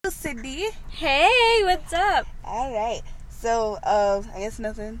Cindy. Hey, what's up? All right. So, I guess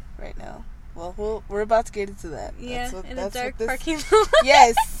nothing right now. Well, we're about to get into that. Yeah, in a dark parking lot.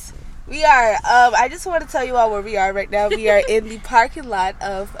 Yes, we are. I just want to tell you all where we are right now. We are in the parking lot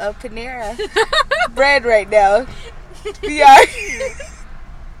of Panera Bread right now. We are.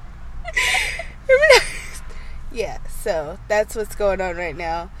 Yeah, so that's what's going on right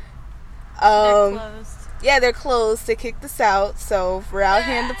now. They're closed. Yeah, they're closed. They kicked us out, so we're out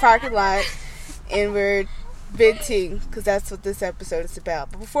here in the parking lot, and we're venting, because that's what this episode is about.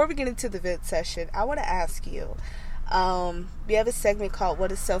 But before we get into the vent session, I want to ask you, we have a segment called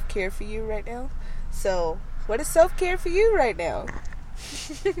What is Self-Care for You right now? So, what is self-care for you right now?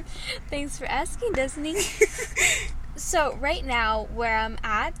 Thanks for asking, Disney. So, right now, where I'm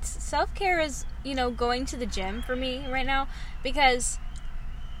at, self-care is, going to the gym for me right now, because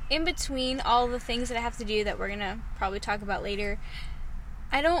in between all the things that I have to do that we're going to probably talk about later,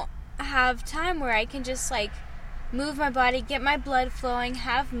 I don't have time where I can just, move my body, get my blood flowing,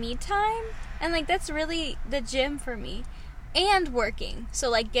 have me time, and, that's really the gym for me, and working.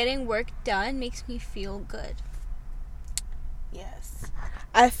 So, getting work done makes me feel good. Yes.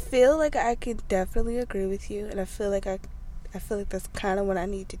 I feel like I can definitely agree with you, and I feel like that's kind of what I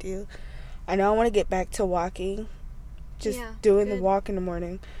need to do. I know I want to get back to walking, doing the walk in the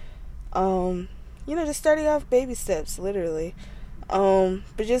morning. Just starting off baby steps, literally.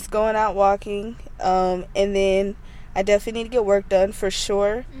 But just going out walking, and then I definitely need to get work done for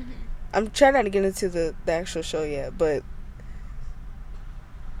sure. Mm-hmm. I'm trying not to get into the actual show yet, but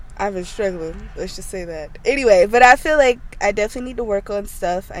I've been struggling. Let's just say that. Anyway, but I feel like I definitely need to work on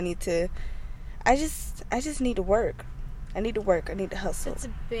stuff. I just need to work. I need to hustle. That's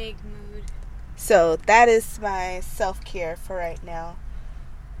a big mood. So that is my self-care for right now.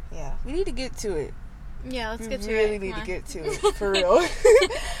 Yeah, we need to get to it. Yeah, let's get to it. We really need to get to it, for real.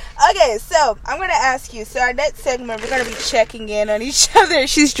 Okay, so I'm going to ask you. So our next segment, we're going to be checking in on each other.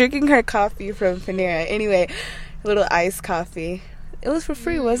 She's drinking her coffee from Panera. Anyway, a little iced coffee. It was for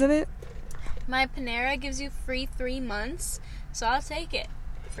free, wasn't it? My Panera gives you free 3 months, so I'll take it.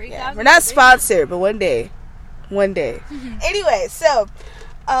 Free coffee. We're not sponsored, but one day. Anyway, so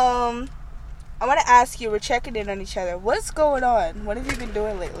I want to ask you, we're checking in on each other. What's going on? What have you been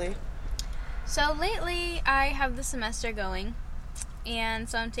doing lately? So lately, I have the semester going, and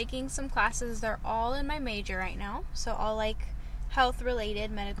so I'm taking some classes. They're all in my major right now, so all health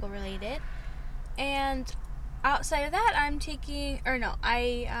related, medical related, and outside of that, I'm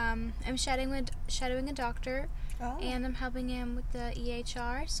shadowing a doctor, and I'm helping him with the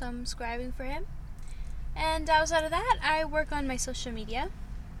EHR, so I'm scribing for him. And outside of that, I work on my social media,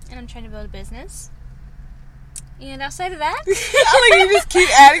 and I'm trying to build a business. And outside of that, you just keep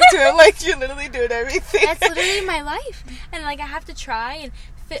adding to it, you're literally doing everything. That's literally my life, and I have to try and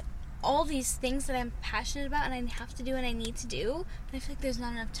fit all these things that I'm passionate about, and I have to do and I need to do. And I feel like there's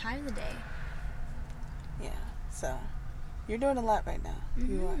not enough time in the day. Yeah. So, you're doing a lot right now.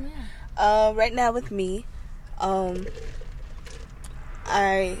 Mm-hmm, you are. Yeah. Right now with me, I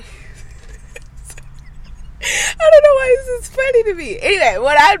don't know why this is funny to me. Anyway,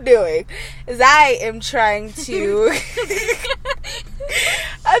 what I'm doing is I am trying to...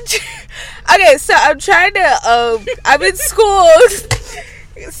 I'm trying to... I'm in school.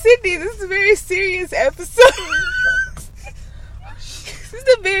 Cindy, this is a very serious episode. This is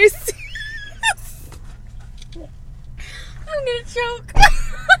a very serious... I'm gonna choke.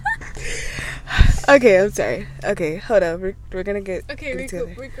 Okay, I'm sorry. Okay, hold on. We're gonna get... Okay,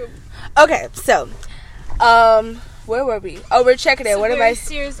 recoup. Okay, so... where were we? Oh, we're checking in. What am I?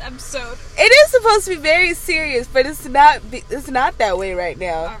 Serious episode. It is supposed to be very serious, but it's not. It's not that way right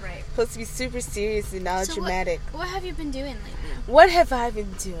now. All right. It's supposed to be super serious and not dramatic. What have you been doing lately? What have I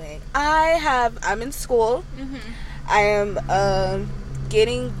been doing? I'm in school. Mm-hmm. I am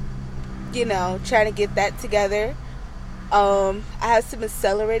getting, trying to get that together. I have some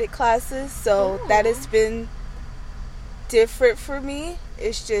accelerated classes, so that has been different for me.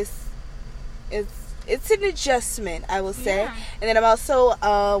 It's just it's an adjustment, I will say. Yeah. And then I'm also,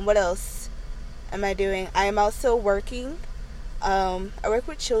 what else am I doing? I am also working. I work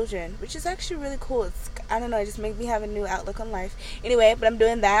with children, which is actually really cool. I don't know, it just makes me have a new outlook on life. Anyway, but I'm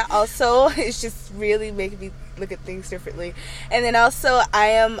doing that. Also, it's just really making me look at things differently. And then also, I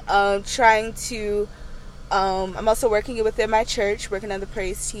am trying to, I'm also working within my church, working on the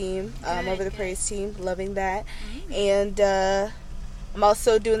praise team, the praise team, loving that. Mm-hmm. And, I'm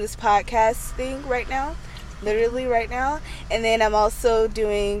also doing this podcast thing right now, literally right now. And then I'm also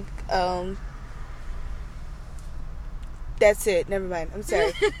doing, that's it. Never mind. I'm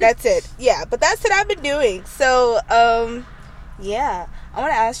sorry. That's it. Yeah, but that's what I've been doing. So, yeah. I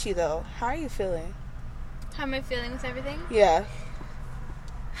want to ask you though, how are you feeling? How am I feeling with everything? Yeah.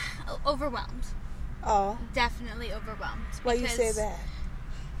 Overwhelmed. Oh. Definitely overwhelmed. Why you say that?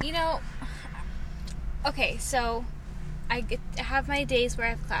 You know, okay, so I have my days where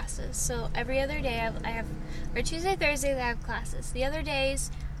I have classes. So every other day I have, or Tuesday, Thursday, I have classes. The other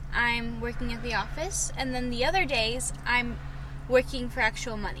days I'm working at the office, and then the other days I'm working for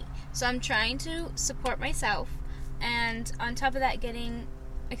actual money. So I'm trying to support myself, and on top of that, getting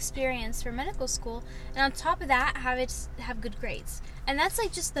experience for medical school, and on top of that, have good grades. And that's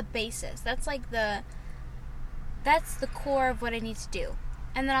like just the basis. That's the core of what I need to do.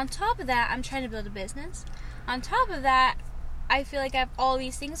 And then on top of that, I'm trying to build a business. On top of that, I feel like I have all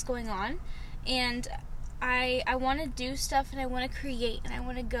these things going on, and I want to do stuff, and I want to create, and I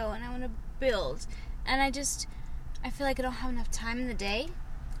want to go, and I want to build, and I feel like I don't have enough time in the day.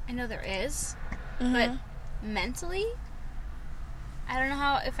 I know there is, but mentally, I don't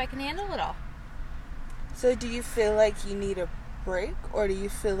know if I can handle it all. So do you feel like you need a break, or do you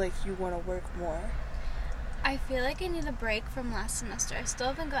feel like you want to work more? I feel like I need a break from last semester. I still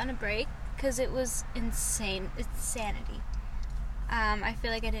haven't gotten a break because it was insane. It's insanity. I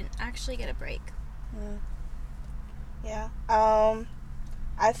feel like I didn't actually get a break. Yeah.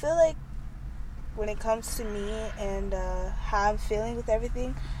 I feel like when it comes to me and how I'm feeling with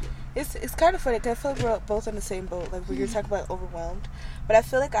everything, it's kind of funny because I feel like we're both on the same boat. Like when you're talking about overwhelmed, but I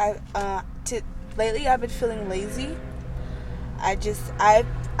feel like lately I've been feeling lazy. I've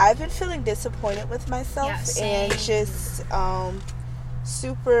been feeling disappointed with myself, and just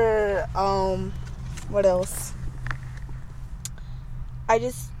super what else? I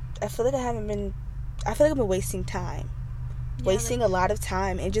feel like I've been wasting time. Wasting a lot of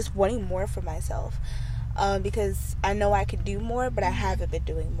time and just wanting more for myself. Because I know I could do more, but I haven't been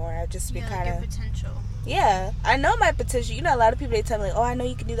doing more. I've just been kind of... your potential. Yeah, I know my potential. You know, a lot of people, they tell me, like, oh, I know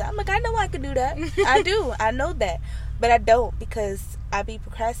you can do that. I'm like, I know I can do that. I do. I know that. But I don't, because I be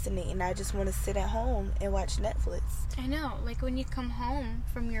procrastinating. I just want to sit at home and watch Netflix. I know. Like, when you come home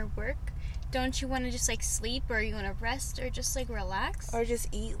from your work, don't you want to just, like, sleep, or you want to rest, or just, like, relax? Or just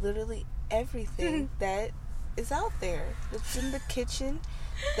eat literally everything that is out there. It's in the kitchen.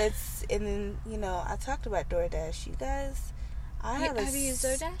 And then, you know, I talked about DoorDash. You guys, have you used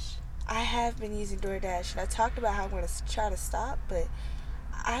DoorDash? I have been using DoorDash, and I talked about how I'm going to try to stop, but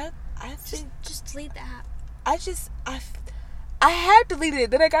I think... Just delete the app. I had deleted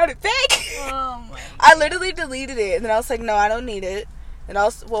it, then I got it back. Oh, my God. I literally deleted it, and then I was like, no, I don't need it. And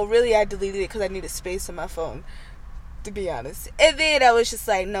really, I deleted it because I needed space on my phone, to be honest. And then I was just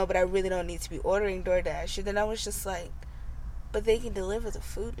like, no, but I really don't need to be ordering DoorDash. And then I was just like, but they can deliver the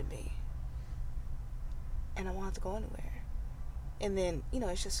food to me, and I won't have to go anywhere. And then, you know,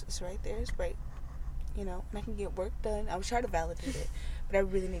 it's right there. It's right, you know, and I can get work done. I was trying to validate it, but I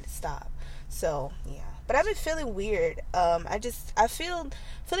really need to stop. So, yeah. But I've been feeling weird. I feel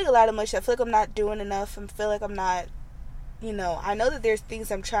like a lot of emotion. I feel like I'm not doing enough. I feel like I'm not, you know, I know that there's things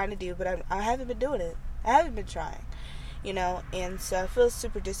I'm trying to do, but I haven't been doing it. I haven't been trying, you know, and so I feel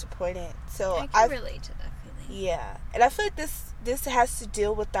super disappointed. So I can relate to that feeling. Yeah, and I feel like this has to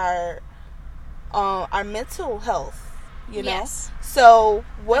deal with our mental health, you know? Yes. So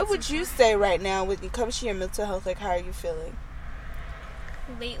what would you say right now when it comes to your mental health? Like, how are you feeling?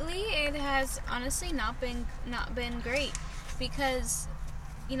 Lately, it has honestly not been great, because,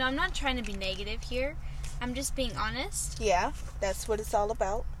 you know, I'm not trying to be negative here. I'm just being honest. Yeah, that's what it's all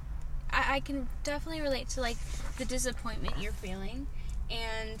about. I can definitely relate to, like, the disappointment you're feeling,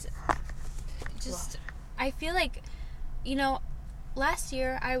 and just, I feel like, you know, last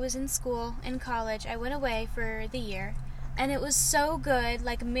year I was in school, in college. I went away for the year, and it was so good,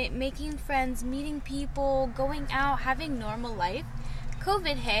 like, making friends, meeting people, going out, having normal life.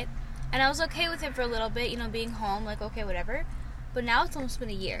 COVID hit, and I was okay with it for a little bit, you know, being home, like, okay, whatever. But now it's almost been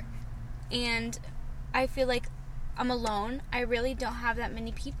a year, and I feel like I'm alone. I really don't have that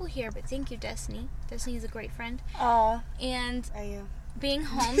many people here, but thank you, Destiny. Destiny is a great friend. Aww. And I am. Being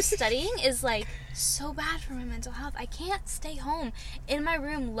home studying is, like, so bad for my mental health. I can't stay home in my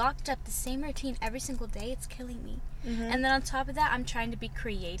room locked up the same routine every single day. It's killing me. Mm-hmm. And then on top of that, I'm trying to be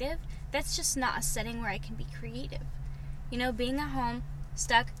creative. That's just not a setting where I can be creative. You know, being at home,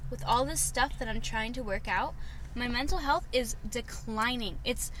 stuck with all this stuff that I'm trying to work out, my mental health is declining.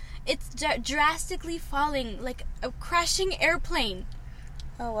 It's drastically falling, like a crashing airplane.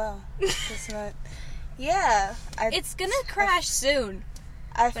 Oh, wow. It's not... Yeah. It's gonna crash soon.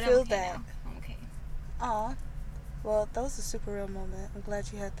 I feel that. Now. I'm okay. Aw. Well, that was a super real moment. I'm glad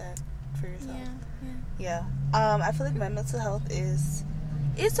you had that for yourself. Yeah. I feel like my mental health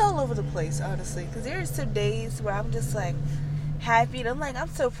it's all over the place, honestly. Because there are some days where I'm just like, happy. And I'm like, I'm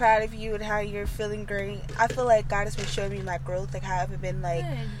so proud of you and how you're feeling great. I feel like God has been showing me my growth. Like, how I haven't been, like,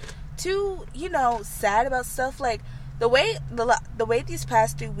 too, sad about stuff. Like, the way these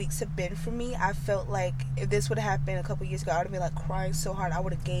past 3 weeks have been for me, I felt like if this would have happened a couple years ago, I would have been, like, crying so hard. I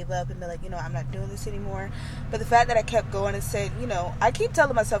would have gave up and been like, I'm not doing this anymore. But the fact that I kept going and said, I keep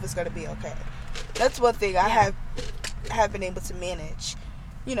telling myself it's going to be okay. That's one thing I have been able to manage.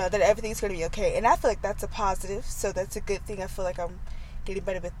 That everything's going to be okay. And I feel like that's a positive. So that's a good thing. I feel like I'm getting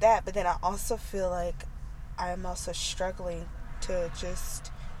better with that. But then I also feel like I'm also struggling to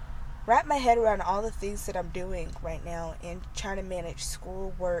just wrap my head around all the things that I'm doing right now and trying to manage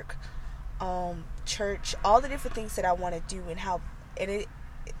school, work, church, all the different things that I want to do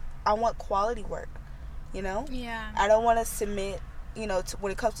I want quality work, Yeah. I don't want to submit,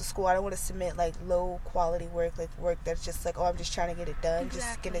 when it comes to school, I don't want to submit, like, low quality work, like, work that's just, like, I'm just trying to get it done,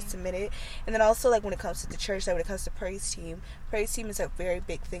 just get it submitted. And then also, like, when it comes to the church, like, when it comes to praise team is a very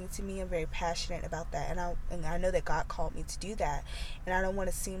big thing to me. I'm very passionate about that, and I know that God called me to do that, and I don't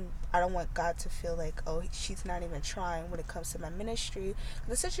want God to feel like, oh, she's not even trying when it comes to my ministry,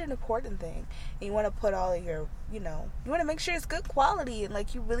 because it's such an important thing, and you want to put all of your, you want to make sure it's good quality, and,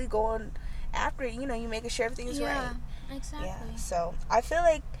 like, you really going after it, you making sure everything's right. Exactly. Yeah, so I feel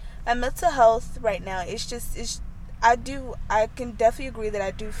like my mental health right now I can definitely agree that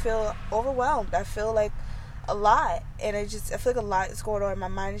I do feel overwhelmed. I feel like a lot, and I feel like a lot is going on. My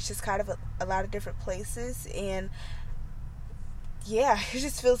mind is just kind of a lot of different places, and yeah, it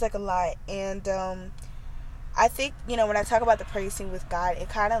just feels like a lot. And I think, when I talk about the praising with God, it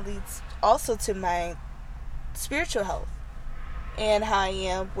kind of leads also to my spiritual health and how I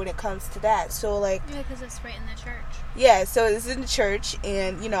am when it comes to that. So, like, yeah, because it's right in the church. Yeah, so it's in the church,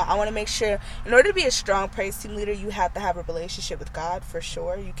 and I want to make sure, in order to be a strong praise team leader, you have to have a relationship with God, for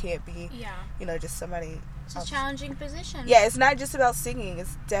sure. You can't be just somebody. It's a challenging position. Yeah, it's not just about singing.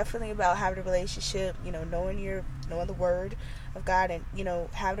 It's definitely about having a relationship, knowing the word of God, and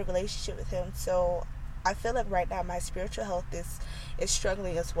having a relationship with Him. So I feel like right now my spiritual health is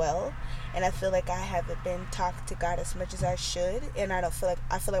struggling as well, and I feel like I haven't been talking to God as much as I should, and I feel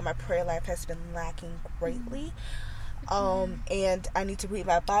like my prayer life has been lacking greatly. And I need to read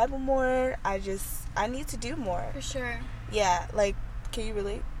my Bible more. I need to do more. For sure. Yeah, like, can you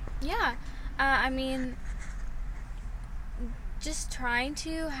relate? Yeah. I mean, just trying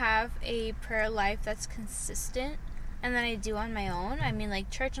to have a prayer life that's consistent and that I do on my own. I mean,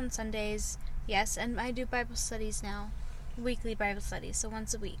 like, church on Sundays, yes, and I do Bible studies now. Weekly Bible studies, so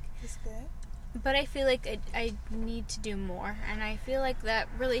once a week. That's good. But I feel like I need to do more, and I feel like that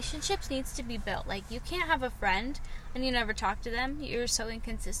relationships needs to be built. Like, you can't have a friend and you never talk to them. You're so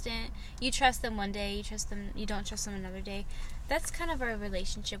inconsistent. You trust them one day, you don't trust them another day. That's kind of our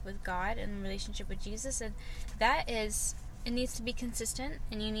relationship with God and relationship with Jesus, and it needs to be consistent,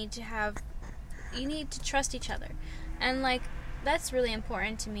 and you need to trust each other. And, like, that's really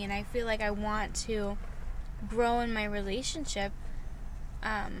important to me, and I feel like I want to grow in my relationship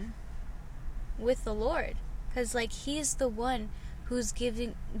with the Lord, because, like, He's the one who's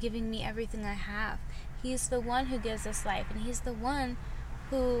giving me everything I have. He's the one who gives us life, and He's the one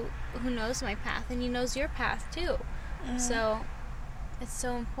who knows my path, and He knows your path too. Mm-hmm. So it's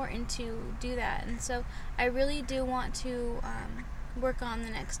so important to do that, and so I really do want to work on the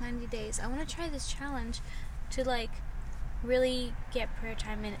next 90 days. I want to try this challenge to, like, really get prayer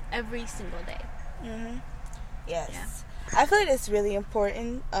time in every single day. Mm-hmm. Yes. Yeah. I feel like it's really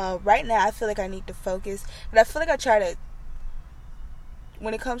important. Right now, I feel like I need to focus. But I feel like I try to,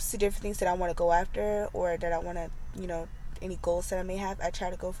 when it comes to different things that I want to go after, or that I want to, any goals that I may have, I try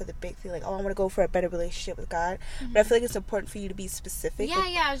to go for the big thing. Like, I want to go for a better relationship with God. Mm-hmm. But I feel like it's important for you to be specific. Yeah,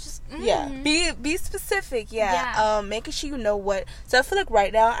 I was just... Mm-hmm. Yeah, be specific, yeah. Making sure you know what... So I feel like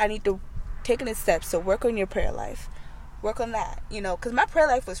right now, I need to take a step. So work on your prayer life. Work on that, because my prayer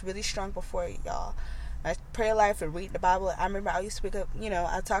life was really strong before, y'all. My prayer life and reading the Bible. I remember I used to wake up,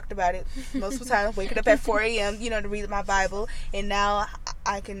 I talked about it most of the time, waking up at 4 a.m., to read my Bible. And now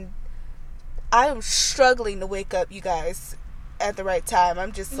I am struggling to wake up, you guys, at the right time.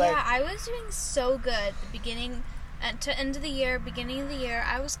 I'm just like... Yeah, I was doing so good the beginning, to end of the year, beginning of the year.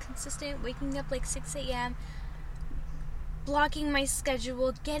 I was consistent, waking up like 6 a.m., blocking my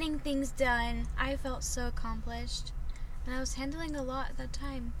schedule, getting things done. I felt so accomplished. And I was handling a lot at that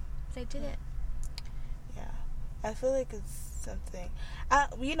time. But I did it. Yeah. I feel like it's something.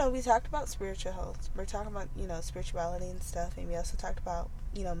 We talked about spiritual health. We're talking about, spirituality and stuff. And we also talked about,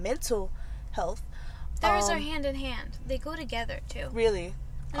 mental health. Those are hand in hand. They go together, too. Really?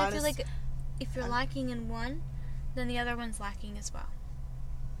 And I feel like if you're lacking in one, then the other one's lacking as well.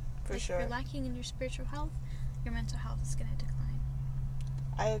 For sure. If you're lacking in your spiritual health, your mental health is going to decline.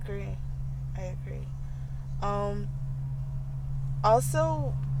 I agree.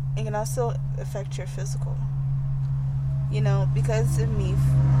 Also, it can also affect your physical. Because of me,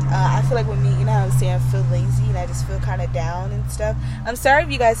 I feel like with me, how I was saying, I feel lazy and I just feel kind of down and stuff. I'm sorry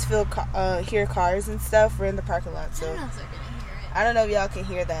if you guys hear cars and stuff. We're in the parking lot, so I don't know if they're gonna hear it. I don't know if y'all can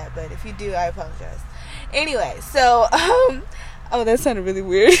hear that, but if you do, I apologize. Anyway, so oh, that sounded really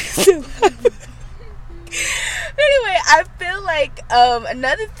weird. Anyway, I feel like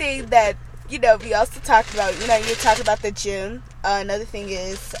another thing that we also talked about. You talked about the gym. Another thing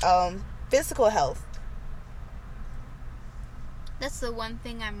is physical health. That's the one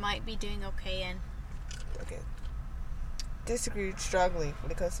thing I might be doing okay in. Okay. Disagree strongly when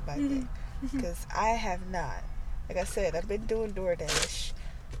it comes to my thing. Because I have not. Like I said, I've been doing DoorDash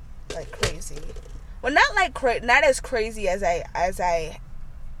like crazy. Well, not as crazy as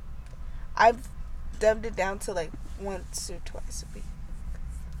I've dumbed it down to like once or twice a week.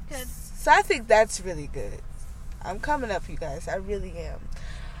 Good. So I think that's really good. I'm coming up, you guys. I really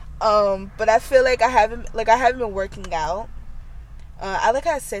am. But I feel like I haven't been working out. I like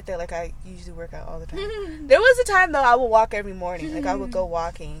how I said that like I usually work out all the time. There was a time though I would walk every morning. Like I would go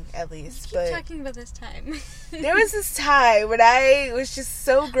walking at least. Keep talking about this time. There was this time when I was just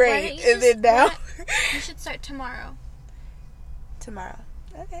so great, and then now you should start tomorrow. Tomorrow,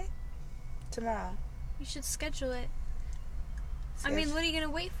 okay. Tomorrow. You should schedule it. I mean, what are you gonna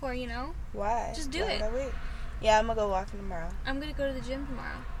wait for? Why? Just do Why it. would I wait? Yeah, I'm gonna go walking tomorrow. I'm gonna go to the gym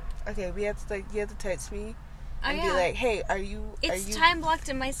tomorrow. Okay, you have to text me. And yeah. be like, hey, are you... It's time blocked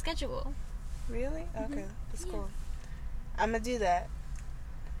in my schedule. Really? Okay, that's Yeah. cool. I'm going to do that.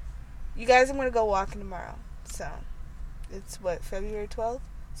 You guys, I'm going to go walking tomorrow. So, it's February 12th?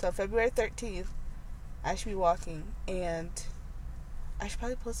 So, February 13th, I should be walking. And I should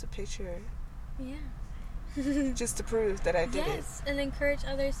probably post a picture. Yeah. Just to prove that I did it. Yes, and encourage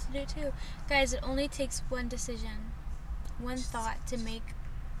others to do it too. Guys, it only takes one decision, one thought to make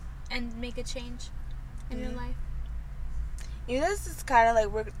a change in your life. This is kind of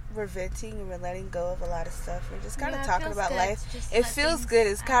like we're venting and we're letting go of a lot of stuff. We're just kind of talking about life. It feels good.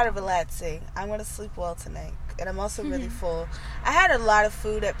 It's kind of relaxing. I'm going to sleep well tonight. And I'm also really full. I had a lot of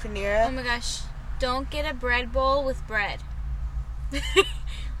food at Panera. Oh my gosh. Don't get a bread bowl with bread.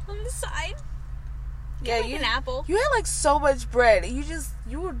 On the side. Yeah, like an apple. You had like so much bread.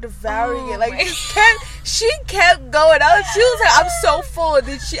 You were devouring it. Like she kept going. She was like, I'm so full. And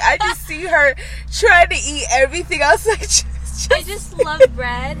then I just see her trying to eat everything. I was like, I just love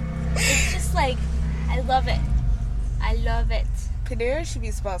bread. It's just like, I love it. I love it. Panera should be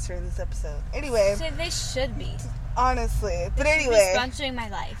sponsoring this episode. Anyway. So they should be. Honestly. But they anyway. should be sponsoring my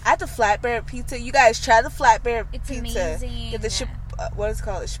life. I had the flatbread pizza. You guys try the flatbread pizza. It's amazing. Get the what is it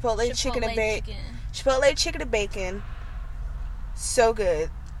called? Chipotle chicken and bacon. Chipotle chicken and bacon. So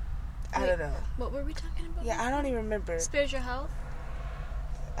good. I don't know. What were we talking about? Yeah, I don't even remember. Spiritual health?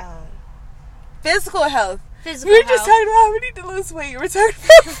 Physical health. We were just talking about how we need to lose weight. We're talking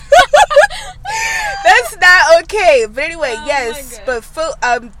about that's not okay. But anyway, yes. But food.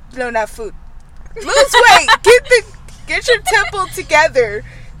 No, not food. Lose weight. Get your temple together,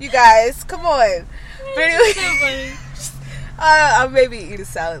 you guys. Come on. But anyway, so funny. I'll maybe eat a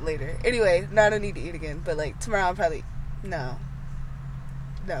salad later. Anyway, no, I don't need to eat again. But like tomorrow, I'll probably no.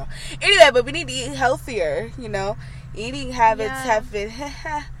 Anyway, but we need to eat healthier. Eating habits have been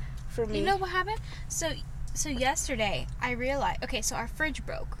for me. You know what happened? So yesterday I realized. Okay, so our fridge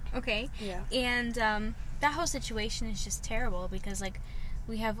broke. Okay. Yeah. And that whole situation is just terrible because like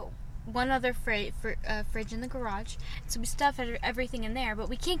we have one other fridge in the garage, so we stuff everything in there, but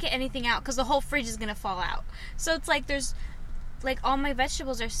we can't get anything out because the whole fridge is gonna fall out. So it's like there's like all my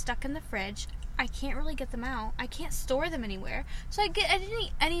vegetables are stuck in the fridge. I can't really get them out. I can't store them anywhere. So I didn't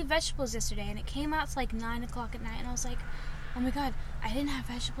eat any vegetables yesterday, and it came out to like 9 o'clock at night, and I was like, oh my god, I didn't have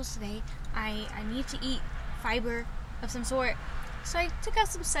vegetables today. I need to eat fiber of some sort. So I took out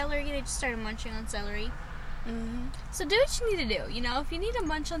some celery and I just started munching on celery. Mm-hmm. So do what you need to do. If you need to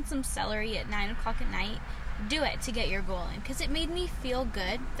munch on some celery at 9 o'clock at night, do it to get your goal in. Because it made me feel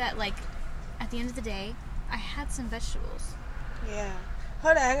good that, like, at the end of the day, I had some vegetables. Yeah.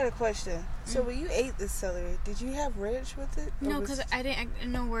 Hold on, I got a question. So when you ate this celery, did you have ranch with it? No, because I didn't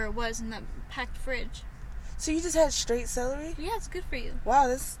know where it was in that packed fridge. So you just had straight celery? Yeah, it's good for you. Wow,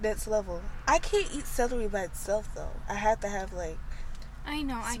 that's next level. I can't eat celery by itself, though. I have to have, like... I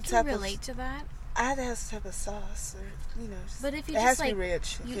know, I can relate to that. I have to have some type of sauce, or, But if you it just, has to be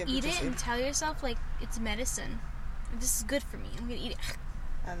ranch. you eat it and tell yourself, like, it's medicine. This is good for me. I'm going to eat it.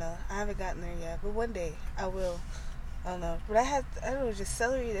 I know. I haven't gotten there yet, but one day I will. I don't know. But I don't know, just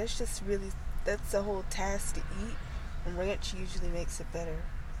celery, that's a whole task to eat. And ranch usually makes it better.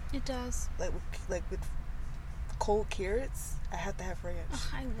 It does. Like with cold carrots, I have to have ranch. Oh,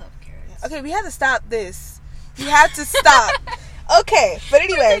 I love carrots. Yeah. Okay, we have to stop this. We have to stop. Okay, but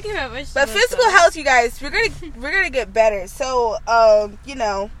anyway, but physical health, you guys, we're gonna get better. So, you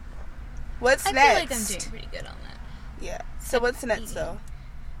know, what's next? I feel like I'm doing pretty good on that. Yeah. So what's next, though?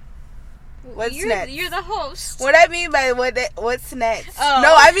 What's you're, next? You're the host. What I mean by what's next? Oh.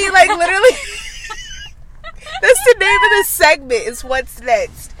 No, I mean like literally. That's the name of the segment. Is what's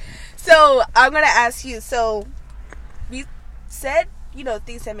next. So I'm gonna ask you. So we said, you know,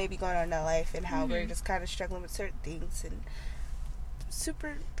 things that may be going on in our life and how we're just kind of struggling with certain things and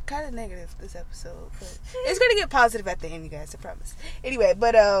super kind of negative this episode, but it's gonna get positive at the end, you guys, I promise. Anyway,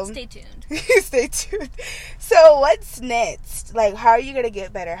 but stay tuned. Stay tuned. So what's next? Like, how are you gonna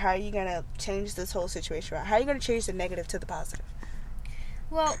get better? How are you gonna change this whole situation around? How are you gonna change the negative to the positive?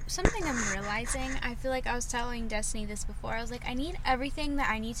 Well, something I'm realizing, I feel like I was telling Destiny this before, I was like, I need everything that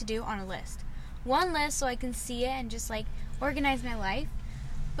I need to do on a list. One list so I can see it and just like organize my life.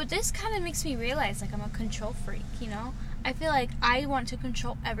 But this kind of makes me realize like I'm a control freak, you know? I feel like I want to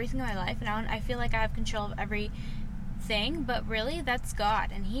control everything in my life, and I feel like I have control of everything, but really that's God,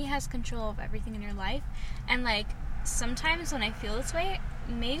 and He has control of everything in your life. And like sometimes when I feel this way,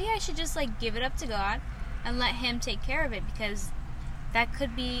 maybe I should just like give it up to God and let Him take care of it, because that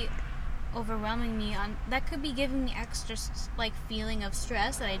could be overwhelming me that could be giving me extra like feeling of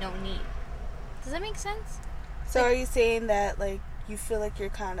stress that I don't need. Does that make sense? So are you saying that like you feel like you're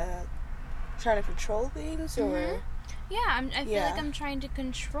kind of trying to control things, or yeah, I feel like I'm trying to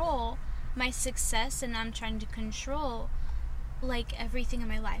control my success, and I'm trying to control like everything in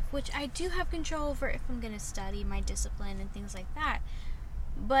my life, which I do have control over if I'm going to study, my discipline and things like that.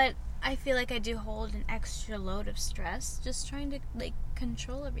 But I feel like I do hold an extra load of stress just trying to like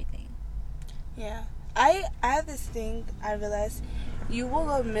control everything. Yeah. I have this thing, I realized, you will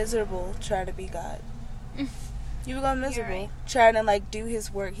go miserable trying to be God. You will go miserable trying to like do His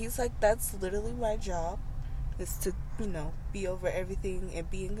work. He's like, that's literally my job, is to, you know, be over everything and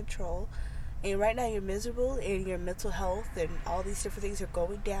be in control. And right now you're miserable, and your mental health and all these different things are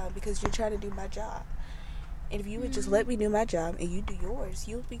going down because you're trying to do my job. And if you would just let me do my job and you do yours,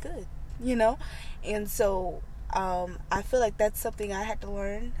 you'll be good, you know? And so I feel like that's something I had to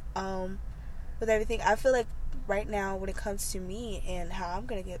learn with everything. I feel like right now when it comes to me and how I'm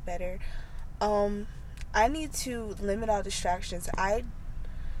going to get better, I need to limit all distractions.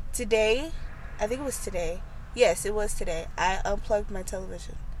 Today, I think it was today. Yes, it was today. I unplugged my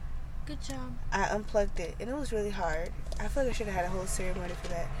television. Good job. I unplugged it, and it was really hard. I feel like I should have had a whole ceremony for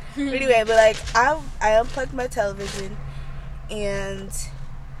that. But anyway, but like I unplugged my television, and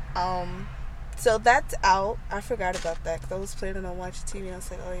so that's out. I forgot about that because I was planning on watching TV, and I was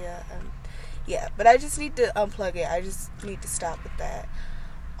like, oh yeah. But I just need to unplug it. I just need to stop with that.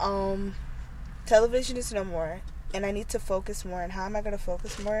 Television is no more, and I need to focus more. And how am I going to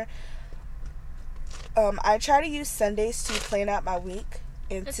focus more? I try to use Sundays to plan out my week.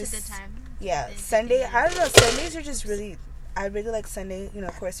 That's a good time. Yeah, Sunday. I don't know. Sundays are just really. I really like Sunday. You know,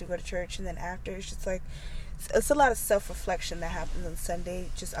 of course, we go to church, and then after, it's just like it's a lot of self-reflection that happens on Sunday,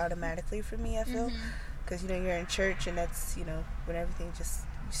 just automatically for me. I feel because you know you're in church, and that's when everything just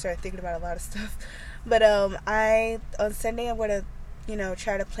you start thinking about a lot of stuff. But on Sunday I'm gonna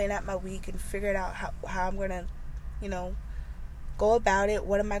try to plan out my week and figure it out how I'm gonna go about it.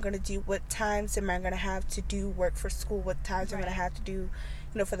 What am I going to do? What times am I going to have to do work for school? What times am I going to have to do,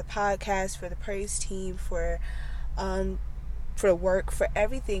 for the podcast, for the praise team, for work, for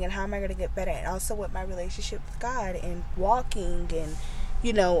everything, and how am I going to get better? And also with my relationship with God and walking and,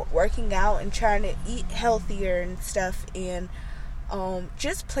 working out and trying to eat healthier and stuff, and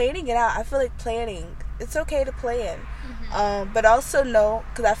just planning it out. I feel like planning. It's okay to plan. But also know,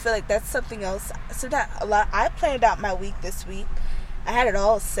 because I feel like that's something else. I planned out my week this week. I had it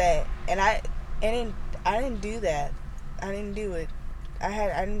all set, and I didn't do that. I didn't do it. I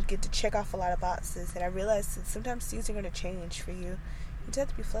didn't get to check off a lot of boxes, and I realized that sometimes things are going to change for you. You just have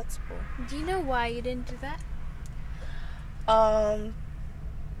to be flexible. Do you know why you didn't do that?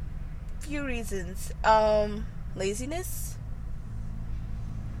 Few reasons. Laziness.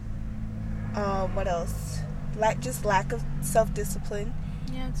 What else? Lack of self-discipline.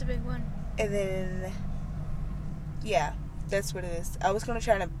 Yeah, it's a big one. And then, yeah, that's what it is. I was going to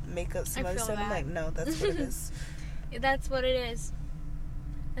try to make up some other stuff. I'm like, no, that's what it is. That's what it is.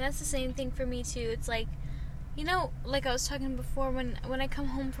 And that's the same thing for me, too. It's like, like I was talking before, when I come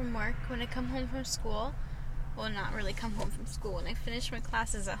home from work, when I come home from school, well, not really come home from school, when I finish my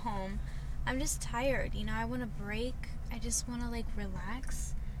classes at home, I'm just tired. I want to break. I just want to,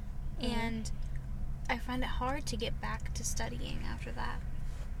 relax. And I find it hard to get back to studying after that.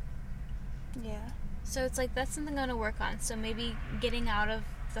 Yeah. So it's like, that's something I'm going to work on. So maybe getting out of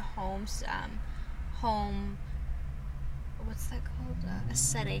the home, what's that called? A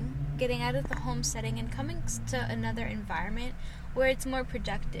setting. Getting out of the home setting and coming to another environment where it's more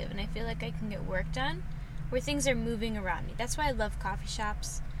productive and I feel like I can get work done, where things are moving around me. That's why I love coffee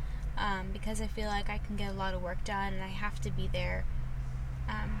shops, because I feel like I can get a lot of work done and I have to be there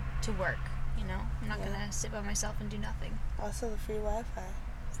to work, you know? I'm not going to sit by myself and do nothing. Also the free Wi-Fi.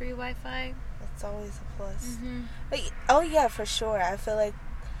 Free Wi-Fi. That's always a plus. Mm-hmm. Like, oh yeah, for sure. I feel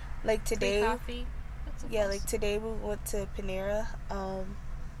like today. Free coffee. Yeah, like today we went to Panera.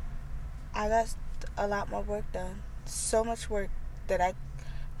 I got a lot more work done. So much work that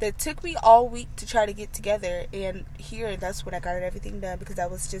took me all week to try to get together, and that's when I got everything done, because I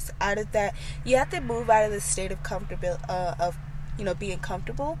was just out of that. You have to move out of the state of being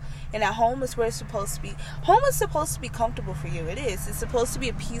comfortable, and at home is where it's supposed to be. Home is supposed to be comfortable for you. It is. It's supposed to be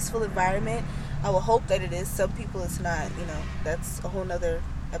a peaceful environment. I will hope that it is. Some people it's not. That's a whole nother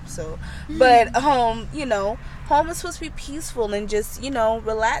episode. But home is supposed to be peaceful and just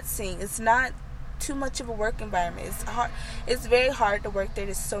relaxing. It's not too much of a work environment. It's hard. It's very hard to work there.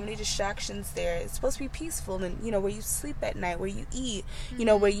 There's so many distractions there. It's supposed to be peaceful, and where you sleep at night, where you eat,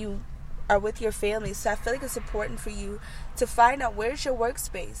 where you are with your family. So I feel like it's important for you to find out where's your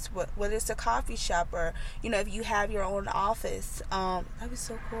workspace, whether it's a coffee shop or if you have your own office. That'd be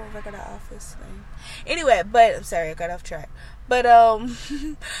so cool if I got an office thing. Anyway, but I'm sorry, I got off track. But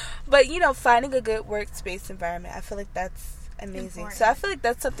but finding a good workspace environment, I feel like that's amazing. Important. So I feel like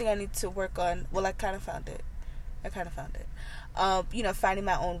that's something I need to work on. Well, I kind of found it. Finding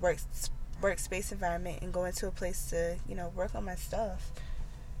my own workspace environment and going to a place to work on my stuff.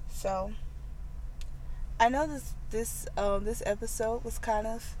 So I know this episode was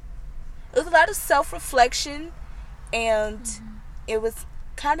it was a lot of self-reflection, and it was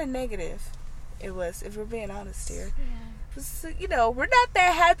kind of negative. It was, if we're being honest here. Yeah. We're not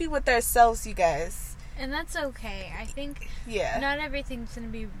that happy with ourselves, you guys. And that's okay. I think not everything's going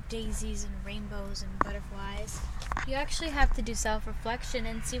to be daisies and rainbows and butterflies. You actually have to do self-reflection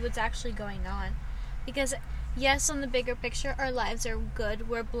and see what's actually going on. Because, yes, on the bigger picture, our lives are good.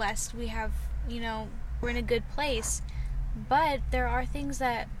 We're blessed. We have, we're in a good place. But there are things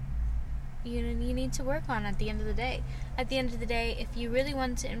that you need to work on at the end of the day. At the end of the day, if you really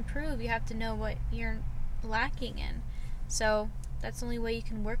want to improve, you have to know what you're lacking in. So that's the only way you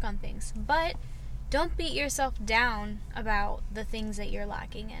can work on things. But don't beat yourself down about the things that you're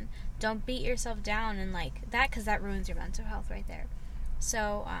lacking in. Don't beat yourself down and like that, because that ruins your mental health right there.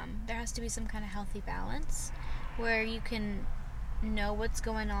 So there has to be some kind of healthy balance where you can know what's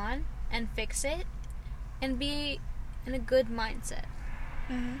going on and fix it and be in a good mindset.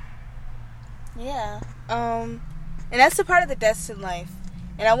 Yeah. And that's a part of the Destin life.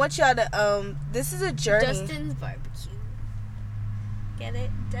 And I want y'all to this is a journey. Destin's barbecue. Get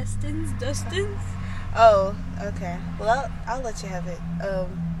it? Destin's. Oh, okay. Well, I'll let you have it.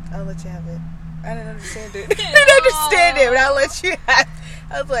 I'll let you have it. I didn't understand it. But I'll let you have it.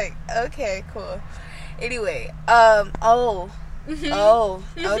 I was like, okay, cool. Anyway,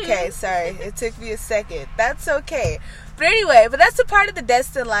 okay, sorry. It took me a second. That's okay. But anyway, that's a part of the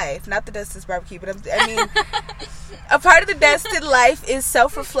Destin life. Not the Destin's barbecue, but a part of the Destin life is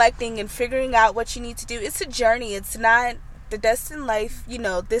self-reflecting and figuring out what you need to do. It's a journey. It's not the Destin life.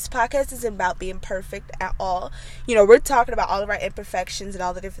 This podcast isn't about being perfect at all. We're talking about all of our imperfections and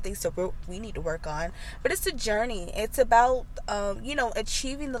all the different things that we need to work on. But it's a journey. It's about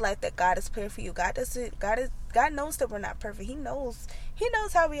achieving the life that God has planned for you. God knows that we're not perfect. He knows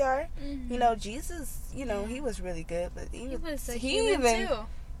how we are. Jesus, he was really good, but he was a human too.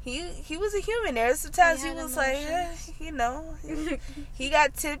 He was a human. There sometimes he was emotions. Like, he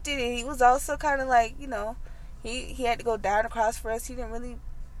got tempted, and he was also kind of like, he had to go down the cross for us. He didn't really.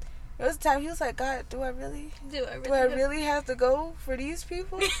 There was a time he was like, God, do I really have to go for these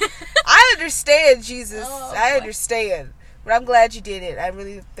people? I understand, Jesus. I understand. But I'm glad you did it. I'm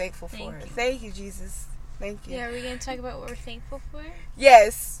really thankful for it. Thank you, Jesus. Thank you. Yeah, are we going to talk about what we're thankful for?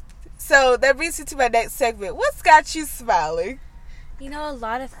 Yes. So that brings me to my next segment. What's got you smiling? A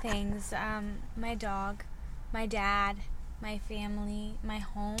lot of things. My dog, my dad, my family, my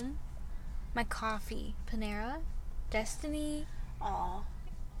home, my coffee, Panera, Destiny,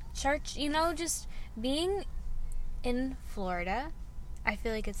 church. Just being in Florida, I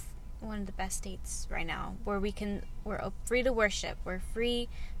feel like it's one of the best states right now, where we're free to worship, we're free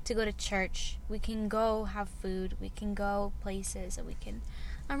to go to church, we can go have food, we can go places, and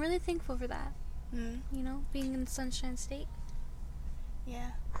I'm really thankful for that. Being in the Sunshine State.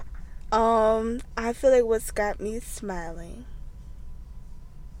 Yeah. I feel like what's got me smiling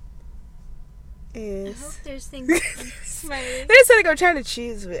is... I hope there's things smiling. There's something I'm trying to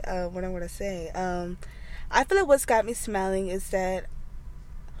choose with what I'm going to say. I feel like what's got me smiling is that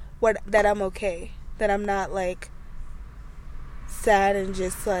I'm okay. That I'm not, like, sad and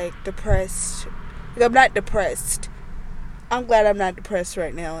just, like, depressed. Like, I'm not depressed. I'm glad I'm not depressed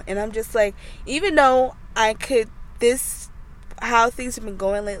right now. And I'm just, like, even though how things have been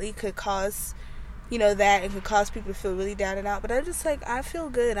going lately could cause, that, and could cause people to feel really down and out. But I'm just, like, I feel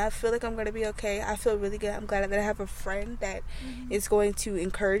good. I feel like I'm going to be okay. I feel really good. I'm glad that I have a friend that is going to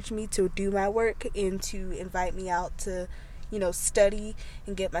encourage me to do my work and to invite me out to, study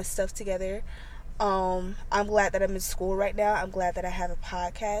and get my stuff together. I'm glad that I'm in school right now. I'm glad that I have a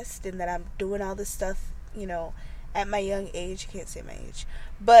podcast and that I'm doing all this stuff, at my young age. You can't say my age.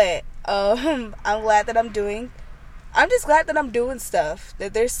 But I'm glad that I'm just glad that I'm doing stuff.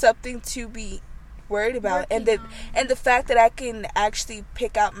 That there's something to be worried about. And the fact that I can actually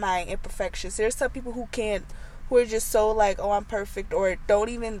pick out my imperfections. There's some people who are just so like, oh, I'm perfect, or don't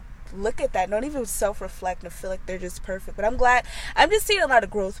even look at that, don't even self-reflect and feel like they're just perfect. But I'm glad, I'm just seeing a lot of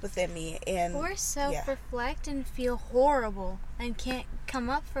growth within me. Or self-reflect and feel horrible and can't come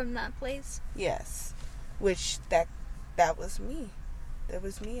up from that place. Yes, which that was me. That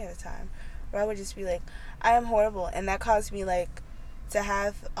was me at a time where I would just be like, I am horrible, and that caused me like to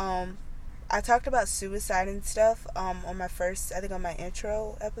have I talked about suicide and stuff on my first, I think on my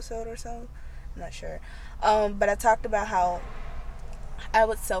intro episode or so, I'm not sure, but I talked about how I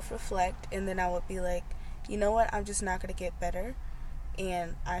would self-reflect, and then I would be like, you know what, I'm just not going to get better,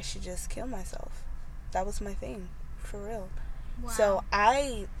 and I should just kill myself. That was my thing, for real. Wow. So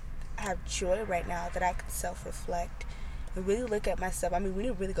I have joy right now that I can self-reflect and really look at myself. I mean, we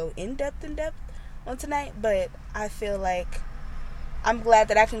didn't really go in depth on tonight, but I feel like I'm glad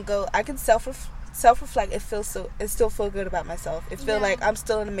that I can self-reflect and still feel good about myself. It feel like I'm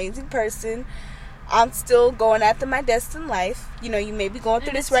still an amazing person. I'm still going after my destined life. You may be going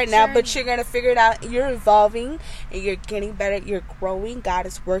through this right now, but you're going to figure it out. You're evolving, and you're getting better. You're growing. God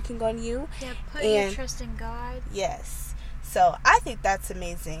is working on you. Yeah, put your trust in God. Yes. So, I think that's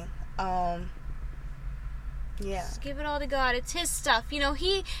amazing. Yeah. Just give it all to God. It's His stuff.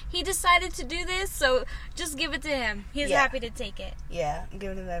 He decided to do this, so just give it to Him. He's happy to take it. Yeah, I'm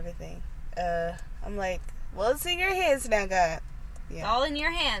giving Him everything. I'm like, well, it's in your hands now, God. Yeah. It's all in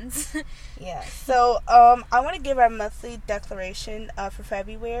your hands. Yeah. So, I want to give our monthly declaration for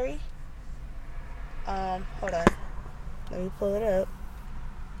February. Hold on. Let me pull it up.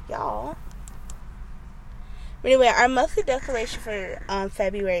 Y'all. Anyway, our monthly declaration for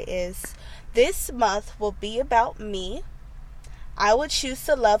February is, this month will be about me. I will choose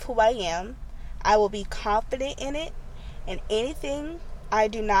to love who I am. I will be confident in it. And anything I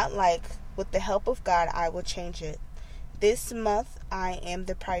do not like, with the help of God, I will change it. This month, I am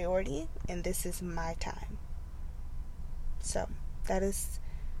the priority, and this is my time. So, that is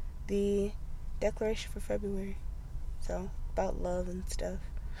the declaration for February. So, about love and stuff.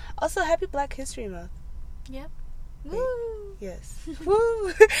 Also, happy Black History Month. Yep. Woo! Yes.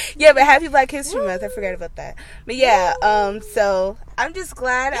 Woo! Yeah, but happy Black History Month. I forgot about that. But yeah, so, I'm just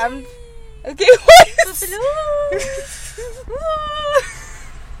glad I'm... Okay, what is...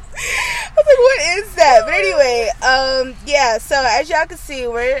 I was like, what is that? But anyway, yeah, so as y'all can see,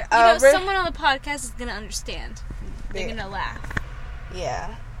 we're someone on the podcast is gonna understand. They're gonna laugh.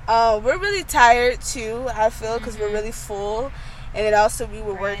 Yeah. We're really tired too, I feel, because we're really full. And then also we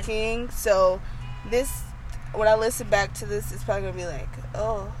were working, so this, when I listen back to this, it's probably gonna be like,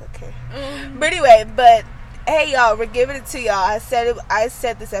 oh, okay. But anyway, hey y'all, we're giving it to y'all. I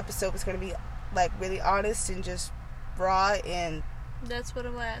said this episode was gonna be like really honest and just raw, and that's what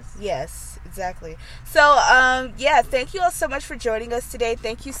it was. Yes, exactly. So, yeah, thank you all so much for joining us today.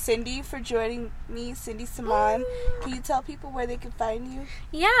 Thank you, Cindy, for joining me, Cindy Samaan. Can you tell people where they can find you?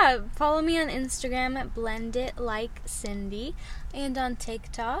 Yeah, follow me on Instagram at blenditLikeCindy, and on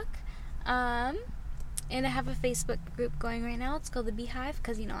TikTok. And I have a Facebook group going right now. It's called The Beehive,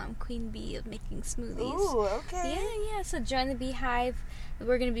 because, I'm queen bee of making smoothies. Ooh, okay. Yeah, so join The Beehive.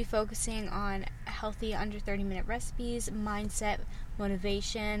 We're going to be focusing on healthy, under 30-minute recipes, mindset,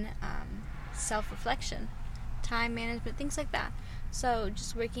 motivation, self-reflection, time management, things like that. So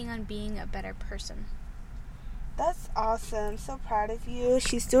just working on being a better person. That's awesome. So proud of you.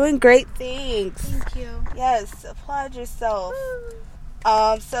 She's doing great things. Thank you. Yes, applaud yourself.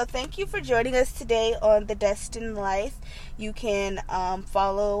 Woo. So thank you for joining us today on The Destined Life. You can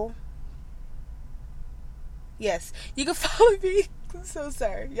follow... Yes, you can follow me. I'm so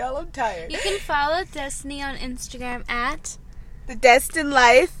sorry. Y'all, I'm tired. You can follow Destiny on Instagram at The Destined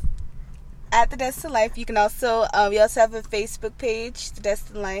Life. at The Destined Life. You can also, we also have a Facebook page, The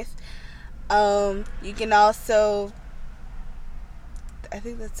Destined Life. You can also, I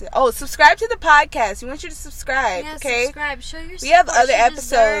think that's it. Oh, subscribe to the podcast. We want you to subscribe. Yeah, okay? Subscribe. Show your support. We have other She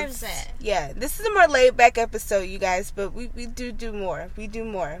episodes. deserves it. Yeah, this is a more laid back episode, you guys, but we do more. We do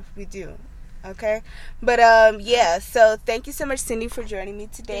more. We do. Okay? But yeah, so thank you so much, Cindy, for joining me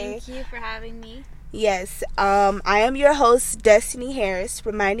today. Thank you for having me. Yes, I am your host, Destiny Harris,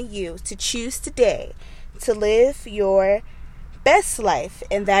 reminding you to choose today to live your best life,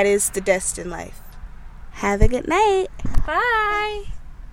 and that is the destined life. Have a good night. Bye.